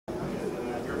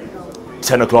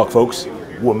10 o'clock, folks.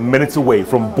 We're minutes away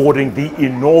from boarding the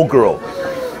inaugural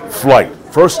flight,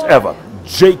 first ever,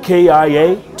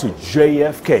 JKIA to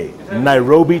JFK,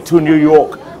 Nairobi to New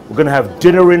York. We're going to have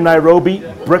dinner in Nairobi,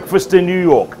 breakfast in New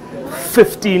York,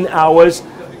 15 hours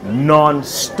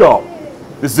non-stop.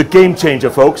 This is a game changer,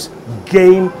 folks.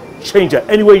 Game changer.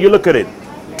 Any way you look at it,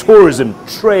 tourism,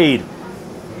 trade,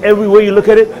 everywhere you look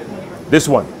at it, this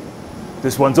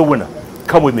one's a winner.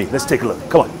 Come with me. Let's take a look.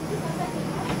 Come on.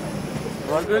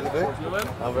 All good?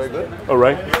 I'm very good. All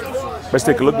right. Let's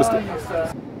take a look.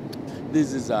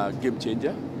 This is a game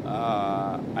changer.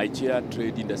 I chair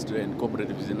Trade, Industry and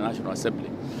Cooperatives in the National Assembly.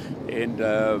 And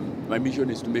my mission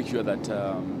is to make sure that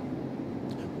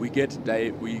we get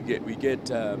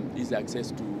easy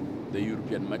access to the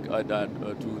European market,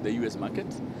 to the US market.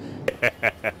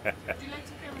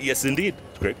 Yes, indeed.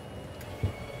 Great.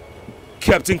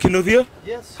 Captain Kinuvia?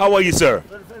 Yes. How are you, sir?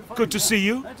 Very fine. Good to see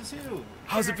you. Nice to see you.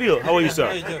 How's it feel? How are you,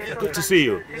 sir? Good to see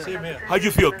you. Same here. How do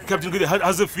you feel, Captain Kinuvia?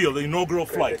 How's it feel, the inaugural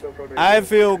flight? I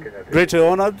feel greatly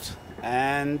honored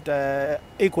and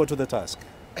equal to the task.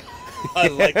 I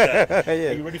like that. Yeah.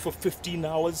 Are you ready for 15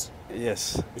 hours?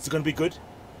 Yes. Is it going to be good?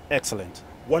 Excellent.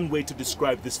 One way to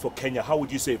describe this for Kenya, how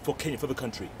would you say for Kenya, for the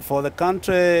country? For the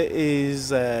country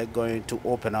is going to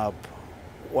open up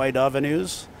wide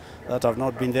avenues that have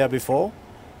not been there before.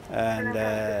 And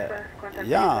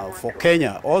yeah, for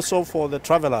Kenya, also for the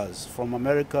travelers from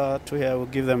America to here, we'll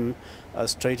give them a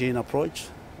straight-in approach.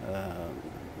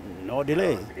 No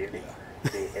delay.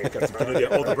 Captain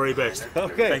Kinuvia, all the very best.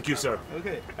 Okay. Thank you, sir.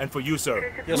 Okay. And for you,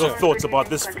 sir, Yes, your sir. thoughts about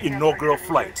this inaugural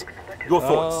flight? Your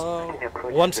thoughts?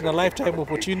 Once in a lifetime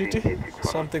opportunity,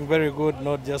 something very good,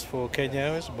 not just for Kenya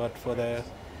Airways, but for the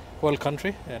whole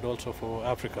country and also for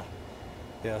Africa.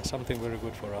 Yeah, something very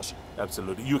good for us.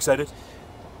 Absolutely. You excited?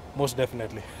 Most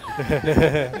definitely.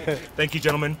 Thank you,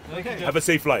 gentlemen. Okay. Have a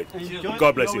safe flight. Enjoy-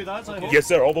 God bless go you. with us, I hope. Yes,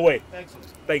 sir, all the way. Excellent.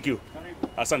 Thank you.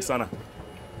 Asante sana.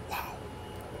 Wow.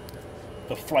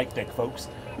 The flight deck, folks,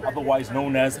 otherwise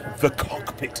known as the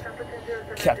cockpit.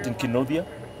 Captain Kinuvia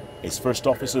is first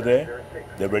officer there.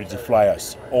 They're ready to fly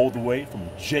us all the way from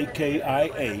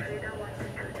JKIA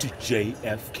to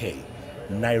JFK,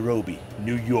 Nairobi,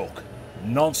 New York,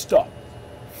 non-stop,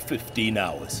 15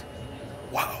 hours.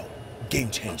 Wow.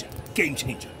 Game changer. Game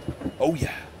changer. Oh,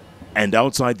 yeah. And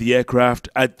outside the aircraft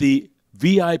at the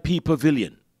VIP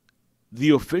pavilion, the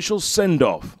official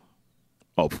send-off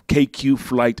of KQ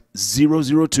Flight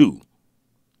 002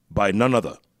 by none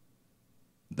other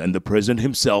than the President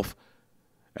himself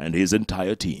and his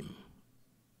entire team.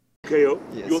 KO,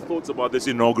 Yes, your sir. thoughts about this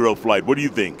inaugural flight? What do you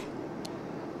think?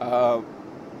 I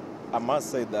must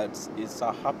say that it's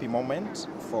a happy moment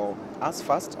for us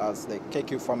first as the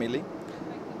KQ family.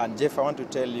 And Jeff, I want to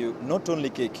tell you, not only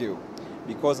KQ,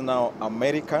 because now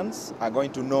Americans are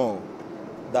going to know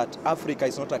that Africa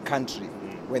is not a country.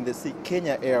 When they see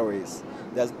Kenya Airways,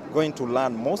 they're going to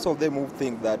learn, most of them will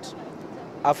think that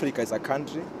Africa is a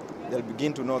country. They'll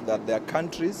begin to know that there are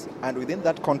countries, and within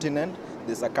that continent,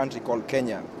 there's a country called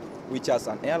Kenya, which has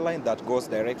an airline that goes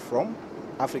direct from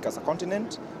Africa as a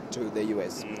continent to the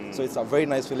US. So it's a very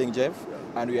nice feeling, Jeff,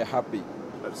 and we are happy.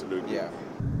 Absolutely. Yeah.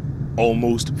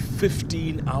 Almost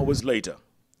 15 hours later,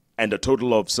 and a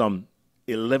total of some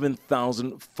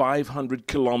 11,500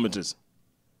 kilometers.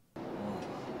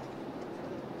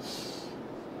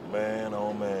 Man,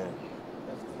 oh man,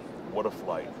 what a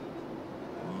flight.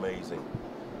 Amazing.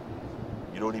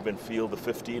 You don't even feel the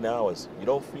 15 hours. You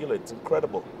don't feel it. It's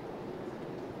incredible.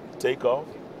 Take off,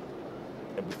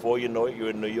 and before you know it,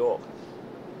 you're in New York.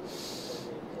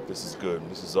 This is good.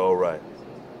 This is all right.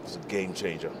 It's a game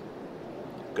changer.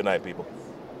 Good night, people.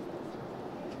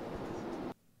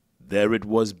 There it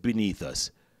was beneath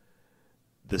us,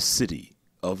 the city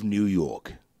of New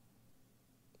York.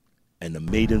 And a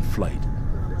maiden flight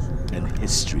and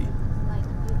history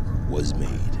was made.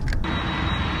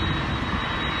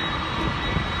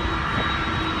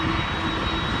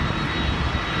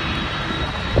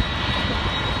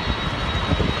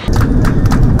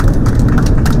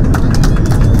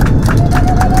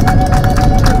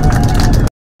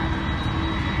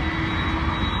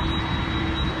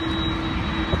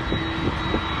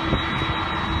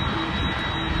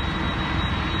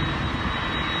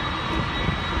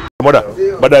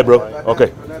 Baadaye bro.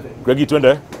 Okay. Greggy,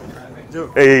 twende.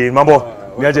 Hey, mambo.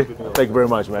 Niaje? Thank you very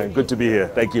much, man. Good to be here.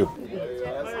 Thank you.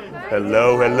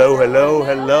 Hello, hello, hello,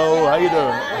 hello. How you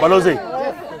doing? Balozi.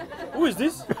 Who is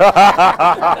this? Where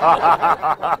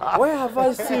have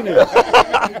I seen him?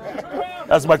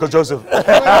 That's Michael Joseph.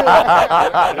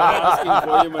 Asking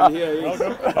for him and here he is.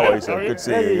 How are you, sir? Good to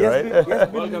see you, right?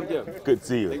 Welcome, Jeff. Good to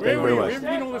see you. Thank you very much.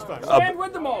 Stand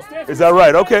with them all. Stand Is that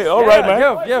right? Okay, all right, man.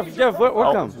 Jeff,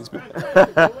 welcome.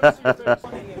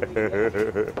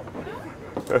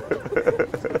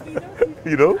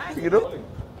 You know.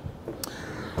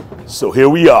 So here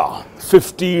we are,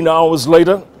 15 hours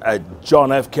later at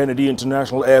John F. Kennedy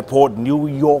International Airport, New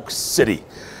York City.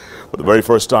 For the very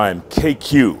first time,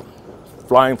 KQ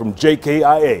flying from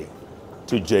JKIA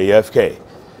to JFK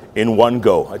in one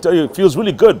go. I tell you, it feels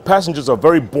really good. Passengers are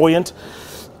very buoyant.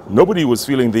 Nobody was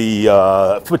feeling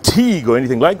the fatigue or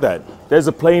anything like that. There's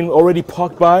a plane already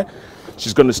parked by.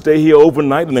 She's going to stay here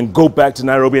overnight and then go back to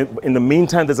Nairobi. In the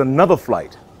meantime, there's another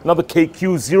flight, another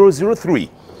KQ003,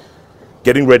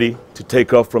 getting ready to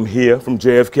take off from here, from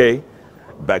JFK,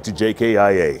 back to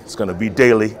JKIA. It's going to be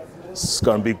daily. It's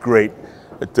going to be great.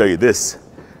 I tell you, this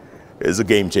is a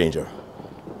game changer.